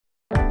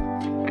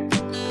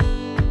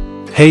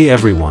Hey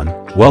everyone,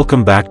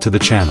 welcome back to the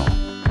channel.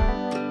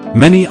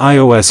 Many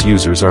iOS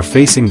users are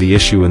facing the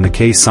issue in the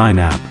K-Sign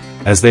app,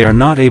 as they are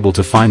not able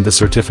to find the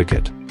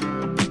certificate.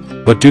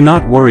 But do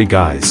not worry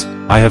guys,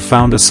 I have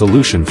found a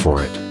solution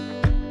for it.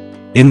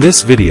 In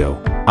this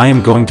video, I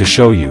am going to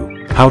show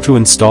you how to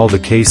install the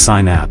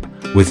K-Sign app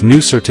with new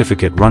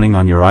certificate running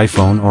on your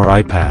iPhone or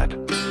iPad.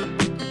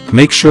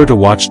 Make sure to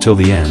watch till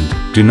the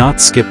end, do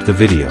not skip the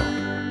video.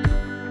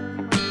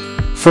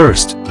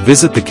 First,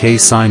 visit the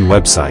K-Sign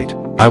website.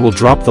 I will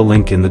drop the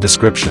link in the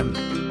description.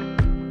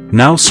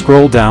 Now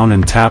scroll down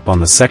and tap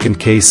on the second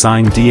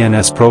K-Sign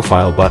DNS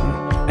profile button,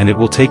 and it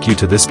will take you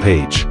to this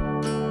page.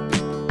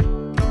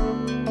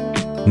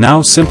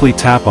 Now simply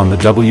tap on the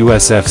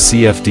WSF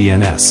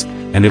CFDNS,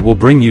 and it will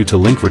bring you to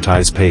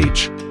Linkvertise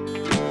page.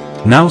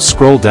 Now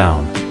scroll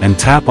down, and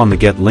tap on the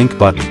Get Link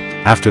button.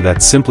 After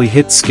that simply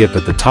hit skip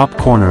at the top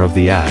corner of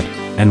the ad,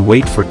 and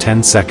wait for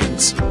 10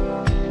 seconds.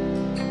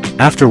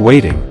 After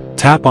waiting,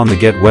 tap on the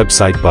Get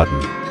Website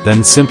button.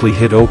 Then simply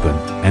hit open,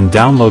 and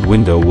download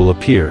window will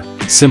appear,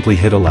 simply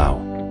hit allow.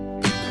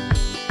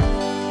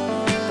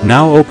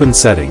 Now open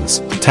settings,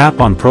 tap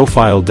on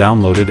profile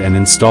downloaded and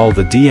install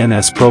the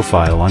DNS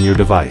profile on your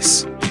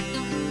device.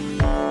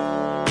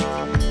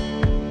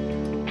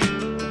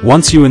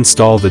 Once you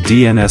install the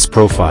DNS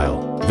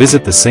profile,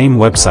 visit the same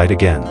website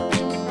again.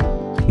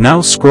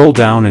 Now scroll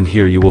down and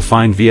here you will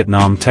find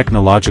Vietnam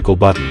Technological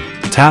button,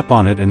 tap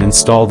on it and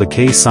install the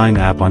K-Sign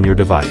app on your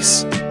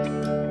device.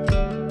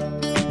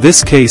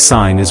 This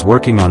K-Sign is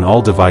working on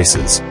all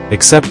devices,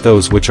 except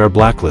those which are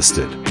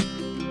blacklisted.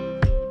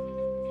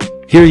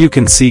 Here you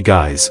can see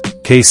guys,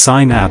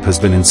 K-Sign app has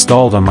been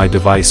installed on my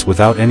device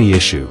without any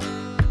issue.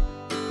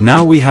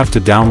 Now we have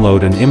to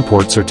download and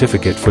import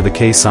certificate for the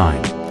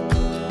K-Sign.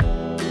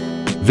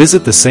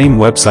 Visit the same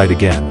website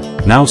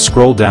again, now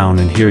scroll down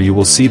and here you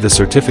will see the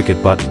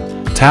certificate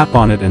button, tap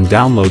on it and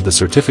download the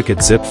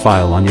certificate zip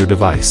file on your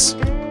device.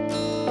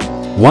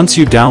 Once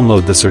you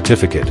download the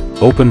certificate,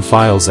 open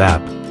Files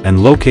app,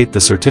 and locate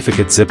the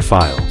certificate zip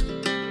file.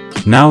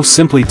 Now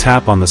simply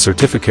tap on the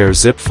certificate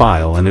zip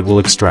file and it will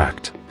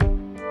extract.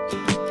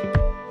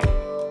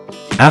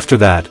 After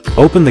that,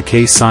 open the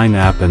K-Sign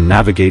app and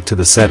navigate to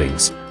the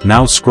settings.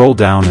 Now scroll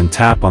down and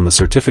tap on the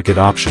certificate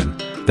option,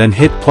 then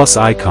hit plus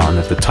icon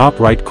at the top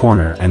right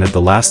corner and at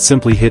the last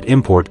simply hit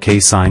import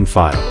K-Sign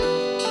file.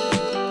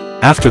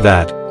 After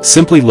that,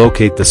 simply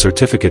locate the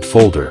certificate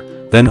folder,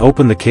 then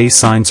open the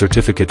K-Sign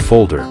certificate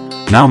folder.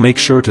 Now make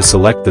sure to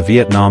select the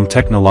Vietnam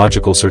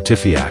Technological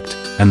Certificate,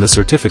 and the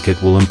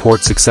certificate will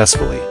import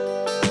successfully.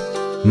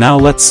 Now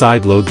let's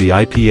sideload the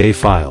IPA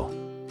file.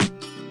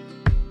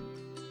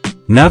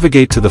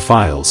 Navigate to the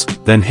files,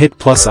 then hit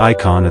plus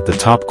icon at the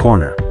top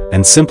corner,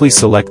 and simply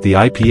select the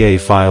IPA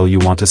file you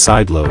want to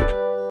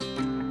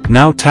sideload.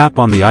 Now tap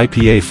on the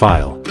IPA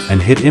file,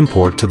 and hit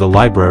import to the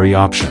library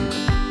option.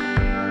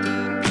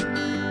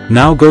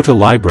 Now go to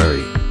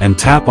library, and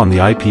tap on the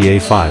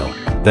IPA file,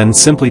 then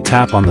simply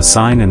tap on the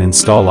sign and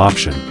install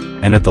option,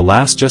 and at the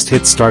last just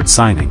hit start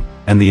signing,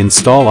 and the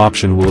install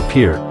option will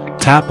appear,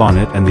 tap on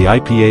it and the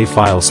IPA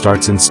file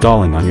starts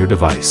installing on your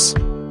device.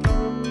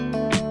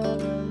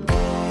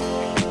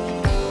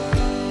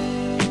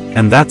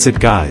 And that's it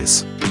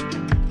guys.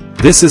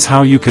 This is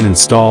how you can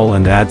install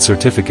and add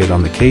certificate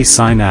on the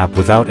K-Sign app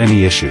without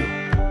any issue.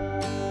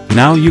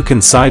 Now you can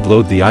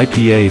sideload the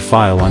IPA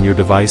file on your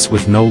device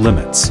with no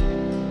limits.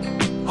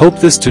 Hope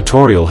this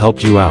tutorial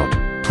helped you out.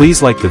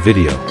 Please like the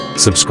video,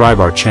 subscribe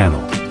our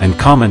channel, and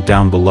comment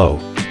down below.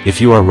 If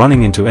you are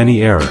running into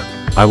any error,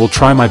 I will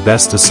try my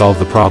best to solve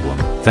the problem.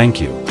 Thank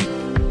you.